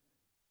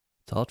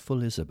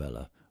Thoughtful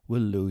Isabella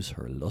will lose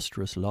her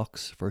lustrous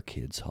locks for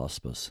Kids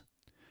Hospice.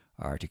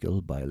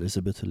 Article by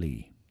Elizabeth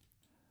Lee.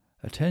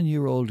 A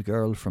 10-year-old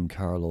girl from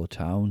Carlow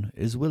Town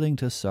is willing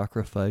to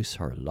sacrifice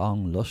her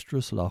long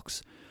lustrous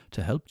locks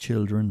to help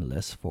children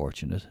less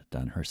fortunate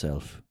than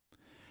herself.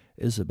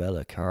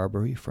 Isabella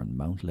Carberry from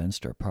Mount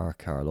Leinster Park,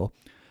 Carlow,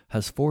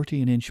 has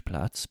 14-inch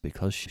plaits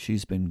because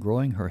she's been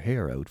growing her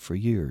hair out for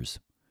years.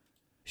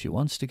 She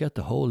wants to get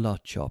the whole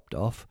lot chopped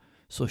off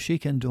so she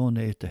can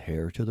donate the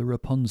hair to the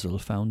Rapunzel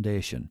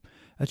Foundation,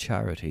 a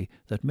charity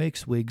that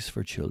makes wigs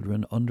for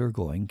children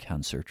undergoing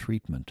cancer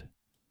treatment.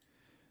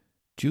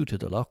 Due to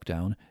the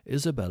lockdown,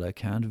 Isabella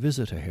can't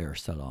visit a hair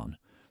salon,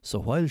 so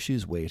while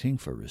she's waiting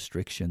for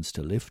restrictions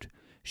to lift,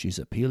 she's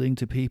appealing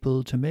to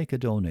people to make a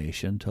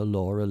donation to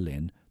Laura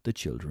Lynn, the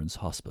Children's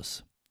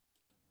Hospice.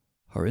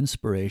 Her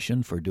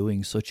inspiration for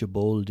doing such a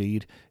bold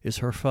deed is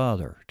her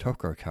father,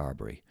 Tucker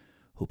Carberry,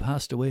 who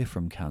passed away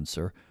from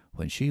cancer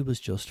when she was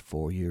just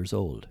 4 years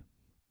old.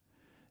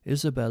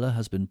 Isabella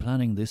has been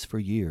planning this for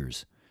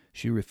years.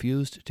 She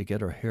refused to get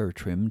her hair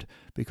trimmed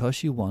because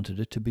she wanted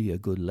it to be a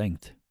good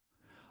length.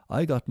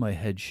 I got my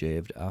head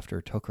shaved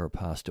after Tucker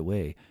passed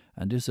away,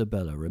 and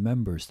Isabella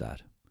remembers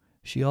that.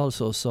 She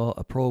also saw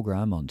a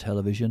program on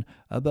television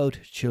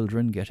about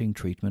children getting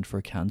treatment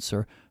for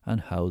cancer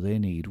and how they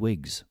need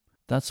wigs.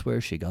 That's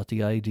where she got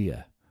the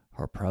idea,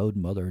 her proud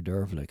mother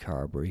Dervla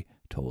Carberry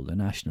told The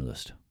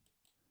Nationalist.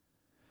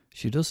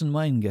 She doesn't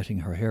mind getting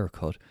her hair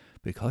cut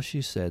because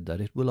she said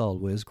that it will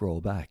always grow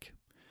back.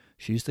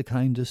 She's the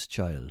kindest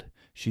child.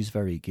 She's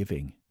very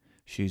giving.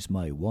 She's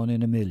my 1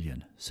 in a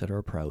million, said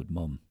her proud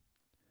mum.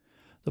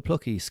 The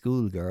plucky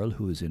schoolgirl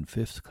who is in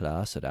 5th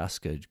class at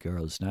Ascot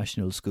Girls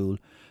National School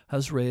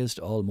has raised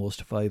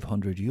almost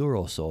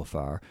 €500 so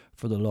far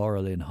for the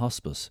Laura Lynn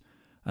Hospice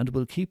and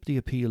will keep the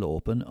appeal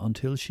open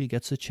until she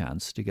gets a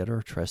chance to get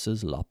her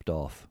tresses lopped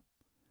off.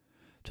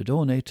 To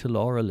donate to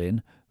Laura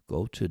Lynn,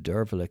 go to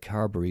Dervla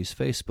Carberry's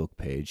Facebook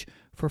page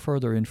for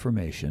further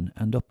information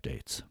and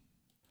updates.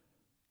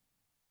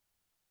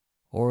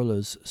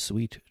 Orla's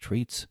Sweet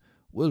Treats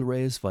will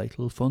raise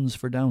vital funds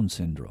for Down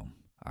syndrome.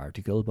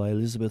 Article by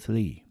Elizabeth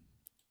Lee.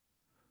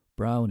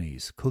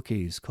 Brownies,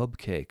 cookies,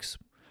 cupcakes.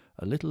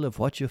 A little of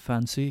what you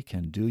fancy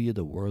can do you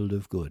the world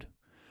of good.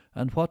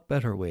 And what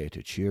better way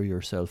to cheer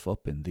yourself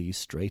up in these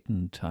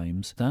straitened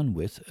times than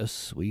with a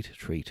sweet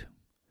treat?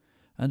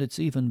 And it's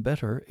even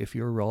better if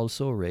you're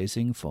also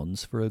raising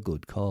funds for a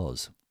good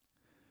cause.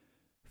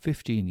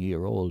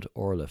 15-year-old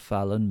Orla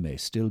Fallon may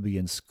still be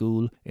in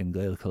school in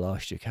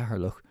Gaelcholáiste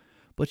Cathaoirleach,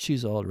 but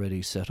she's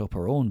already set up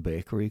her own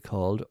bakery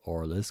called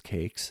Orla's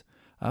Cakes,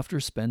 after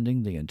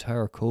spending the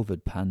entire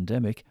COVID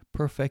pandemic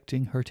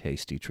perfecting her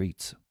tasty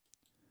treats.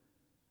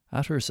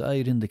 At her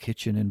side in the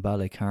kitchen in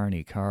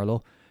Ballycarney,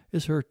 Carlow,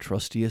 is her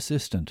trusty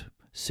assistant,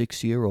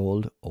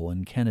 6-year-old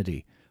Owen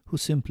Kennedy, who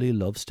simply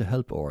loves to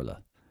help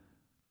Orla.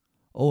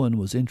 Owen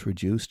was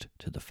introduced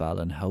to the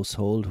Fallon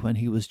household when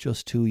he was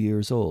just 2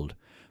 years old,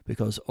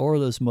 because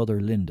Orla's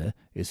mother Linda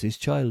is his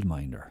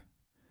childminder.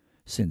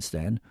 Since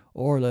then,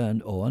 Orla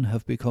and Owen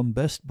have become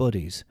best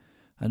buddies,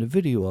 and a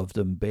video of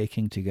them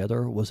baking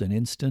together was an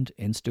instant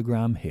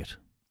Instagram hit.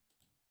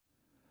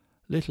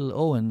 Little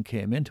Owen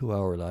came into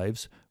our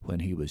lives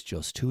when he was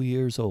just 2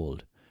 years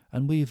old,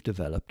 and we've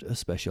developed a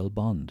special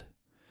bond.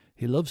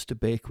 He loves to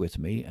bake with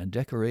me, and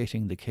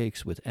decorating the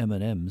cakes with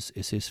M&Ms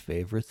is his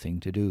favourite thing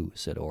to do,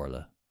 said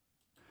Orla.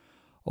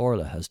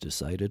 Orla has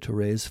decided to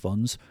raise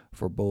funds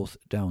for both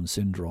Down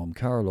Syndrome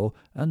Carlow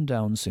and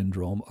Down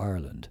Syndrome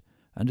Ireland,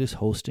 and is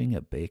hosting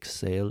a bake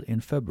sale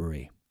in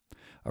February.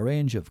 A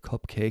range of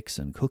cupcakes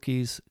and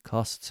cookies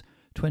costs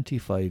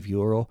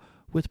 €25,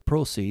 with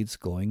proceeds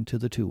going to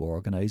the two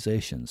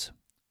organisations.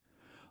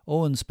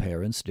 Owen's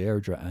parents,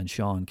 Deirdre and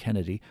Sean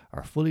Kennedy,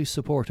 are fully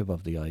supportive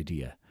of the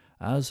idea,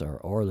 as are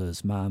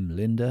Orla's mam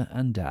Linda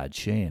and dad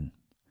Shane.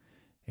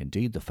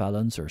 Indeed, the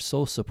Fallons are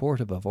so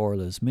supportive of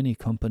Orla's mini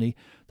company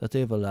that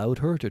they've allowed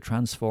her to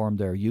transform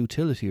their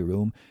utility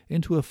room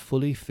into a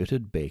fully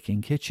fitted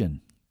baking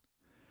kitchen.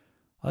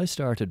 I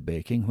started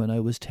baking when I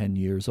was 10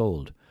 years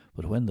old,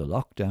 but when the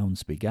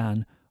lockdowns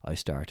began, I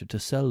started to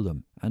sell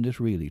them, and it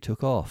really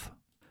took off.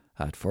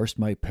 At first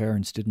my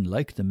parents didn't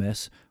like the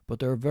mess, but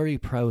they're very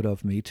proud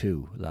of me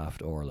too,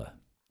 laughed Orla.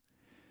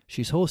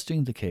 She's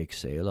hosting the cake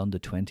sale on the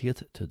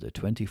 20th to the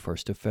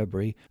 21st of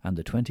February and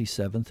the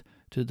 27th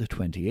to the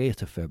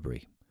 28th of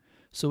February.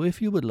 So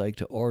if you would like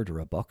to order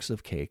a box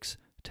of cakes,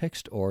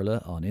 text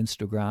Orla on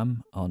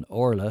Instagram on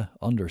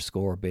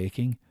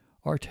Orla_baking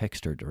or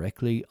text her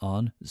directly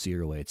on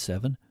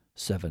 087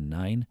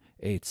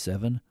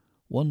 7987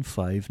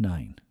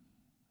 159.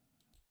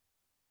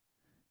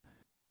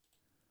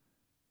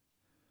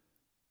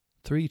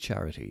 3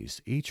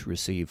 charities each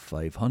receive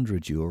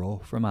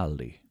 €500 from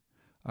Aldi.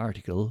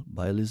 Article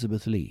by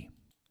Elizabeth Lee.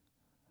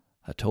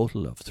 A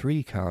total of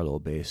 3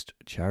 Carlow-based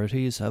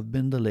charities have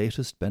been the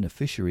latest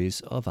beneficiaries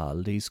of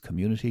Aldi's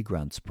Community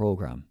Grants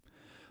programme,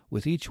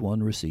 with each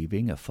one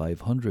receiving a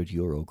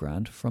 €500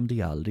 grant from the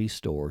Aldi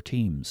store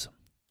teams.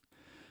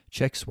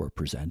 Cheques were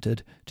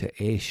presented to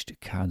Aisht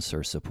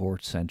Cancer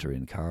Support Centre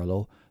in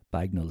Carlow,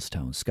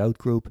 Bagnallstown Scout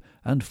Group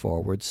and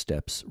Forward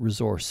Steps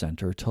Resource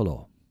Centre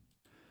Tullow.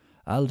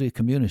 Aldi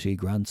Community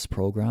Grants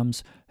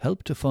programmes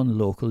help to fund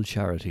local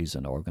charities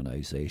and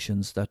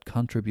organisations that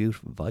contribute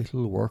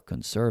vital work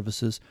and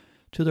services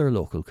to their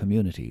local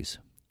communities.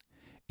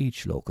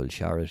 Each local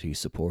charity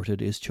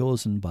supported is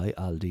chosen by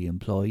Aldi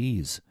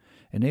employees,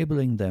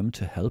 enabling them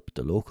to help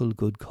the local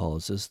good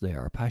causes they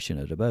are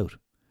passionate about.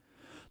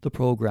 The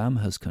programme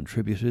has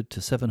contributed to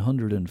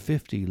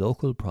 750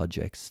 local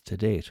projects to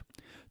date,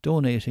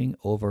 donating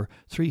over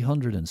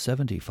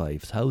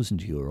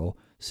 €375,000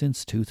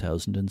 since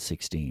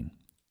 2016.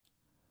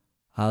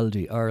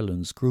 Aldi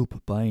Ireland's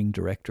Group Buying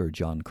Director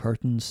John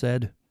Curtin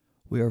said,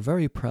 "We are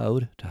very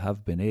proud to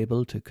have been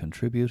able to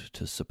contribute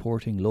to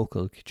supporting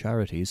local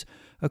charities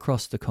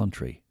across the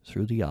country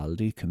through the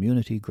Aldi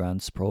Community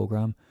Grants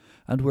programme,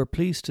 and we're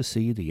pleased to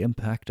see the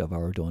impact of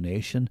our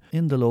donation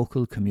in the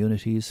local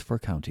communities for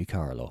County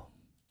Carlow."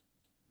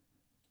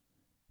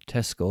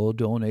 Tesco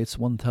donates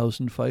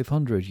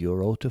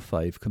 €1,500 to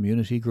 5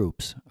 community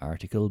groups.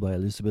 Article by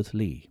Elizabeth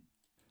Lee.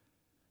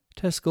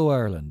 Tesco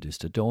Ireland is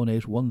to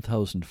donate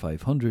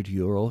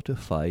 €1,500 to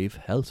 5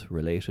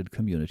 health-related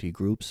community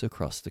groups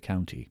across the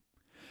county,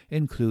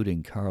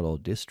 including Carlow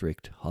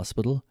District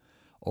Hospital,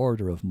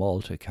 Order of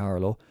Malta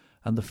Carlow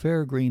and the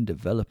Fairgreen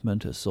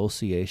Development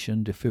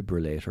Association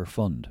Defibrillator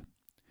Fund.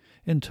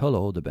 In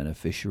Tullow, the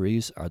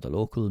beneficiaries are the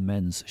local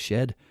Men's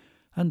Shed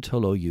and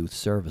Tullow Youth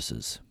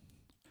Services.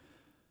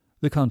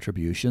 The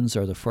contributions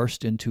are the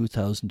first in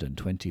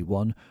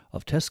 2021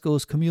 of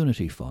Tesco's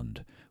Community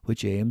Fund,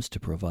 which aims to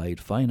provide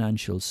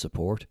financial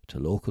support to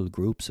local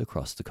groups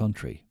across the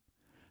country.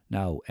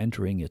 Now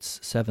entering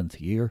its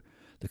 7th year,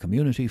 the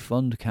Community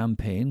Fund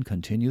campaign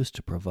continues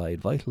to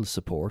provide vital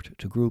support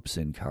to groups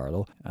in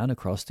Carlow and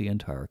across the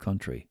entire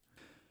country.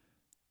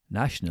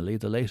 Nationally,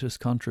 the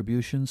latest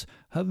contributions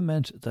have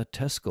meant that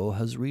Tesco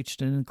has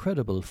reached an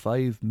incredible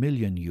 €5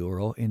 million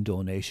in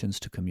donations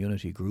to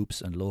community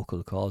groups and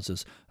local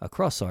causes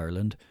across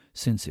Ireland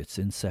since its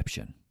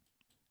inception.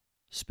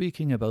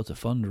 Speaking about the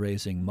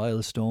fundraising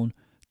milestone,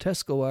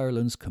 Tesco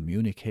Ireland's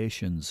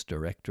Communications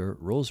Director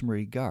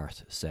Rosemary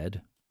Garth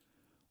said,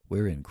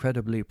 "We're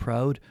incredibly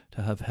proud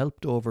to have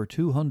helped over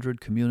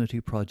 200 community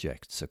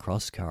projects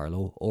across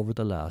Carlow over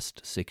the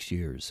last 6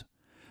 years.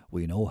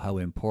 We know how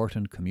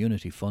important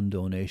community fund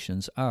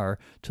donations are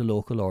to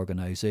local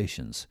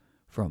organisations,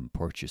 from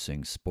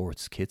purchasing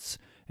sports kits,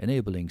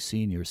 enabling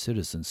senior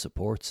citizen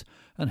supports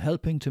and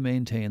helping to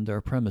maintain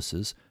their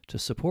premises, to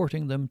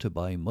supporting them to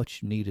buy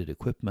much needed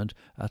equipment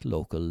at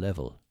local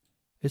level.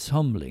 It's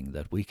humbling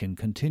that we can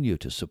continue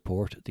to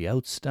support the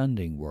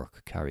outstanding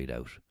work carried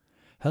out,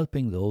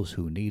 helping those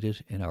who need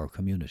it in our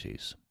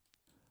communities.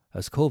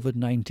 As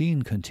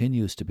COVID-19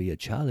 continues to be a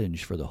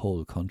challenge for the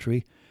whole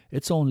country,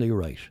 it's only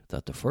right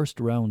that the first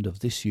round of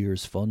this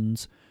year's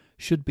funds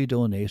should be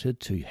donated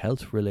to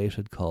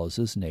health-related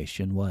causes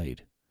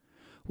nationwide.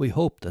 We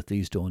hope that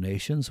these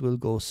donations will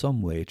go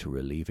some way to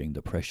relieving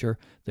the pressure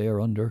they are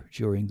under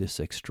during this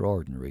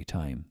extraordinary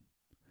time.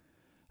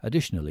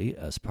 Additionally,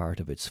 as part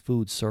of its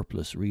food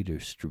surplus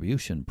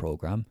redistribution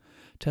programme,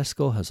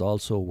 Tesco has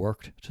also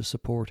worked to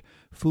support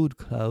Food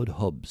Cloud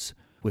hubs,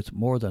 with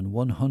more than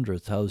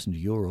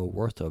 €100,000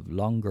 worth of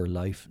longer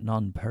life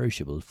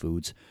non-perishable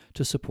foods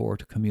to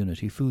support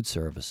community food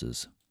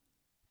services.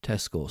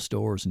 Tesco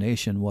stores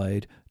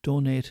nationwide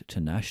donate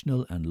to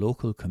national and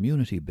local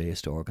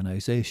community-based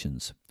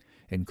organisations,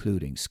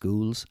 including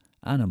schools,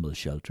 animal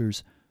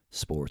shelters,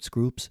 sports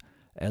groups,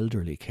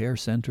 elderly care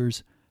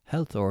centres,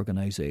 health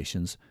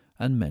organisations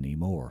and many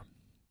more.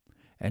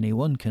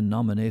 Anyone can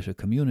nominate a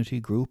community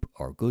group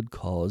or good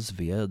cause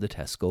via the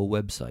Tesco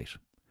website.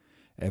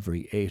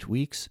 Every 8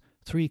 weeks,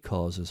 3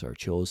 causes are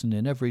chosen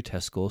in every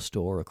Tesco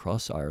store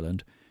across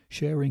Ireland,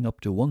 sharing up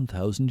to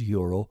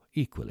 €1,000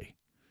 equally.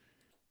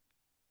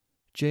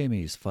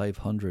 Jamie's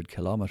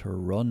 500-kilometre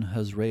run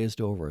has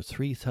raised over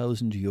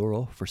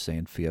 €3,000 for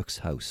St. Fiach's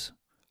House.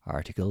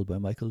 Article by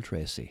Michael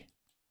Tracy.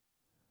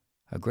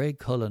 A Greg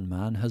Cullen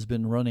man has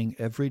been running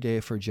every day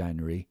for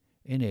January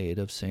in aid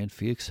of St.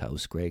 Fiach's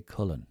House Greg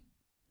Cullen.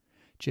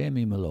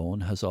 Jamie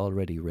Malone has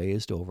already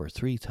raised over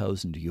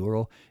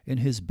 €3,000 in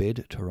his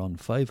bid to run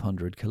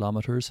 500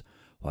 kilometres,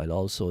 while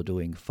also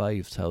doing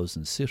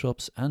 5,000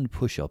 sit-ups and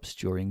push-ups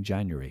during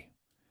January.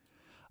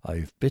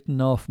 "I've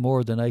bitten off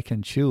more than I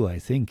can chew, I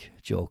think,"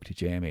 joked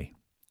Jamie.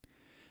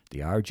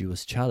 The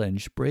arduous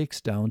challenge breaks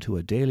down to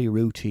a daily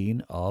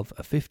routine of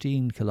a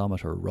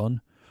 15-kilometre run,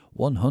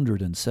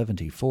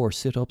 174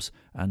 sit-ups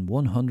and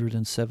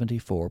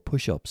 174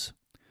 push-ups.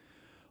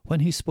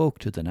 When he spoke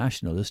to The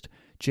Nationalist,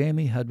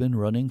 Jamie had been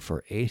running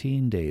for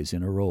 18 days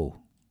in a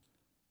row.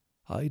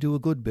 "I do a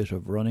good bit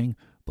of running,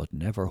 but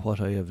never what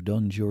I have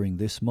done during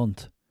this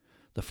month.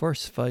 The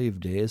first 5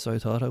 days I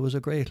thought I was a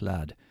great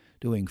lad,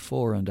 doing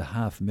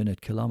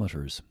 4.5-minute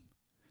kilometres.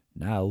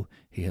 Now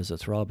he has a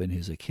throb in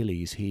his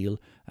Achilles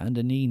heel and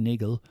a knee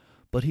niggle,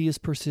 but he is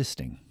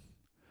persisting.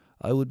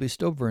 I would be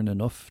stubborn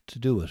enough to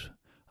do it.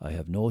 "I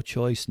have no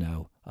choice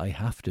now. I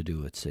have to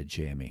do it," said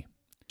Jamie.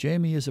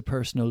 Jamie is a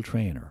personal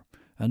trainer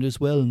and is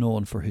well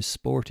known for his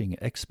sporting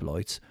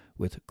exploits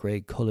with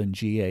Greg Cullen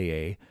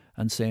GAA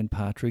and St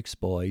Patrick's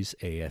Boys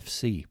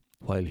AFC,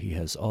 while he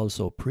has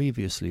also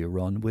previously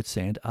run with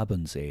St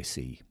Albans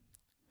AC.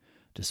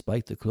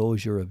 Despite the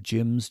closure of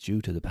gyms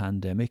due to the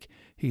pandemic,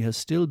 he has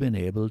still been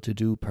able to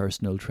do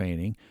personal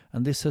training,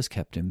 and this has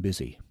kept him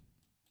busy.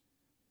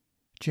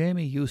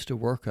 Jamie used to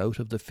work out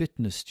of the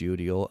fitness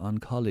studio on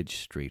College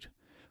Street,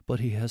 but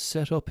he has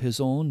set up his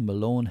own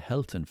Malone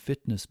Health and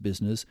Fitness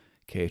business,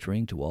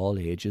 catering to all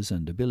ages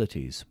and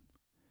abilities.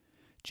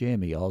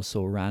 Jamie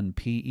also ran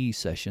PE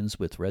sessions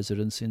with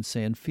residents in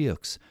St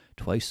Fiach's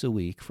twice a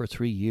week for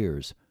 3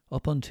 years,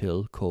 up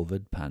until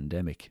COVID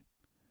pandemic.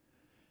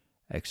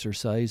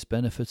 Exercise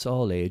benefits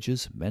all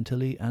ages,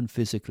 mentally and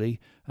physically,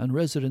 and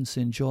residents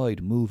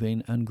enjoyed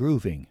moving and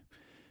grooving.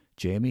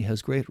 Jamie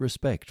has great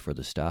respect for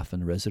the staff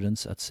and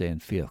residents at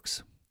St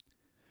Fiach's.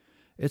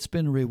 "It's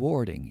been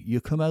rewarding. You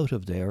come out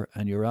of there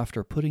and you're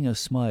after putting a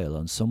smile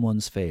on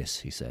someone's face,"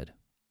 he said.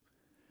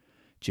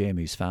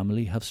 Jamie's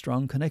family have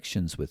strong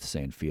connections with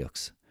St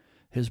Fiach's.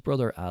 His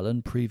brother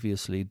Alan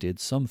previously did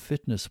some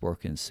fitness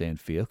work in St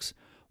Fiach's,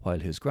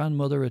 while his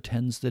grandmother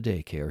attends the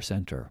daycare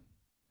centre.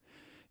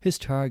 His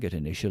target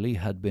initially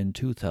had been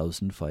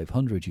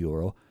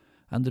 €2,500,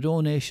 and the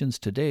donations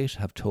to date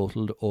have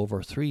totalled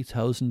over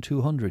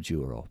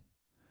 €3,200.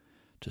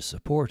 To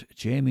support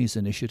Jamie's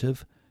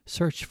initiative,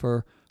 search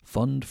for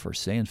Fund for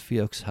St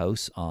Fiach's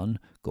House on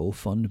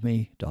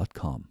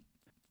GoFundMe.com.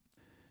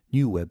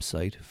 New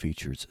website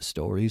features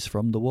stories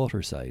from the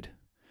waterside.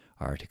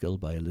 Article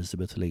by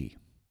Elizabeth Lee.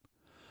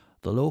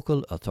 The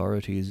local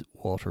authority's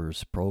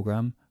waters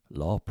programme,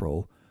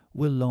 LawPro,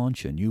 will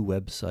launch a new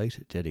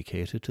website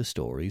dedicated to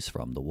stories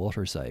from the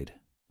waterside.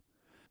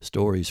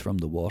 Stories from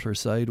the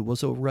Waterside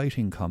was a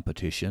writing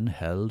competition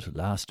held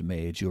last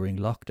May during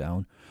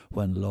lockdown,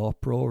 when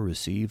LawPro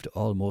received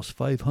almost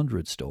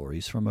 500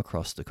 stories from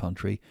across the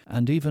country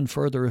and even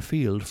further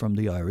afield from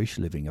the Irish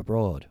living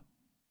abroad.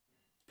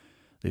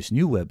 This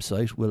new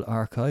website will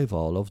archive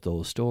all of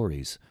those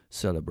stories,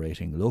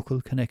 celebrating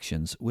local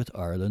connections with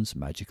Ireland's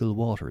magical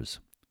waters.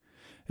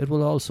 It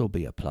will also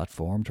be a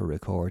platform to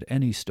record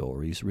any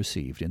stories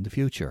received in the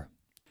future.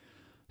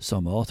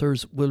 Some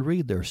authors will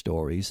read their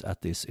stories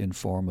at this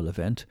informal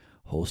event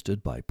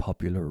hosted by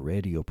popular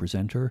radio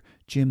presenter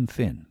Jim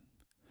Finn.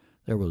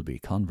 There will be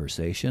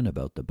conversation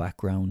about the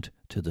background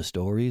to the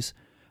stories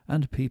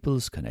and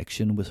people's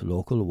connection with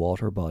local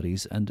water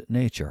bodies and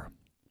nature.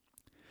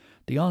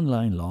 The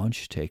online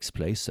launch takes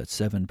place at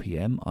 7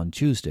 p.m. on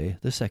Tuesday,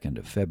 the 2nd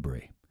of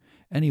February.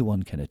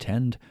 Anyone can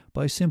attend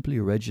by simply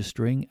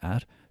registering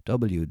at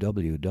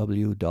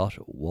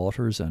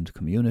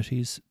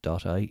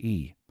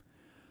www.watersandcommunities.ie.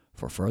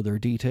 For further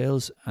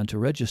details and to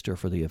register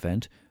for the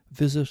event,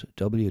 visit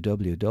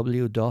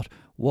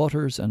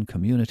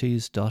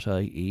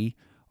www.watersandcommunities.ie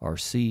or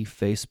see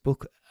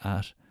Facebook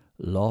at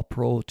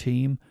LawPro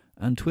Team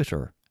and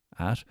Twitter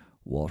at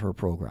Water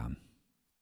Programme.